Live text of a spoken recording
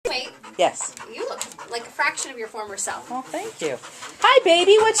Yes. You look like a fraction of your former self. Well, thank you. Hi,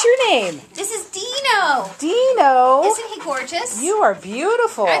 baby. What's your name? This is Dino. Dino. Isn't he gorgeous? You are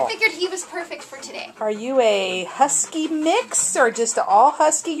beautiful. I figured he was perfect for today. Are you a husky mix or just all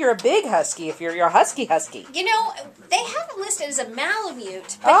husky? You're a big husky if you're a husky. You know, they have him listed as a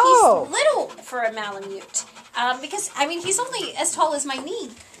Malamute, but he's little for a Malamute. Because, I mean, he's only as tall as my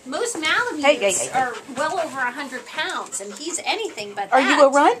knee. Most Malamutes are well over 100 pounds, and he's anything but that. Are you a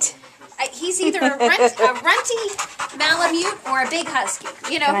runt? He's either a runty Malamute or a big husky.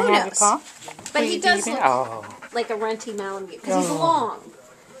 You know, who knows? But he does look like a runty Malamute because he's long,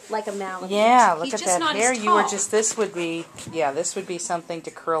 like a Malamute. Yeah, look he's at that hair. You were just, this would be something to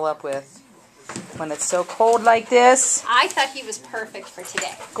curl up with when it's so cold like this. I thought he was perfect for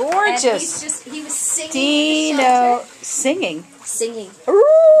today. Gorgeous. And he was singing. Dino. Singing? Singing.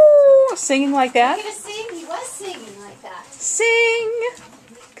 Ooh, singing like that? He was singing like that. Sing.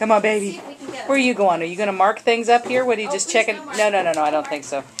 Come on, baby. Where are you going? Are you going to mark things up here? What are you just checking? No, I don't think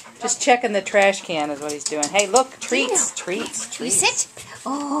so. Just checking the trash can is what he's doing. Hey, look, treats. You sit?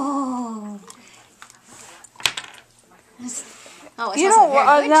 Oh. Oh, you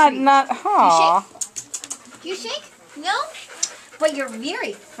know, huh? You shake? No? But you're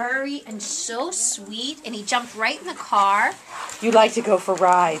very furry and so sweet, and he jumped right in the car. You like to go for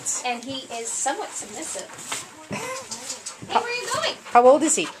rides. And he is somewhat submissive. Hey, where are you going? How old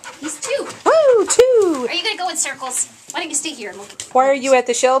is he? He's 2. Woo, 2. Are you going to go in circles? Why don't you stay here and look at Why are you at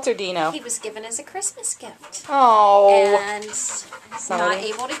the shelter, Dino? He was given as a Christmas gift. Oh. And not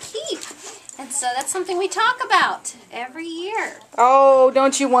able to keep. And so that's something we talk about every year. Oh,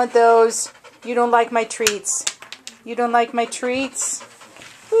 don't you want those? You don't like my treats. You don't like my treats?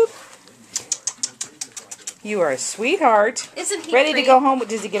 Boop. You are a sweetheart. Isn't he ready to go home?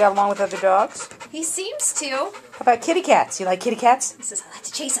 Does he get along with other dogs? He seems to. How about kitty cats? You like kitty cats? He says, I like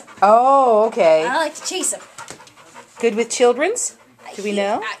to chase them. Oh, okay. I like to chase them. Good with children's? Do we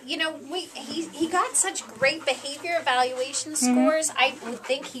know? You know, he got such great behavior evaluation scores. I would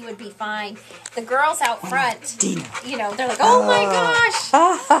think he would be fine. The girls out front, Dino. You know, they're like, oh my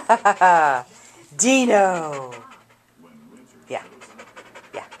gosh. Dino. Yeah.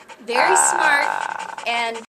 Very smart and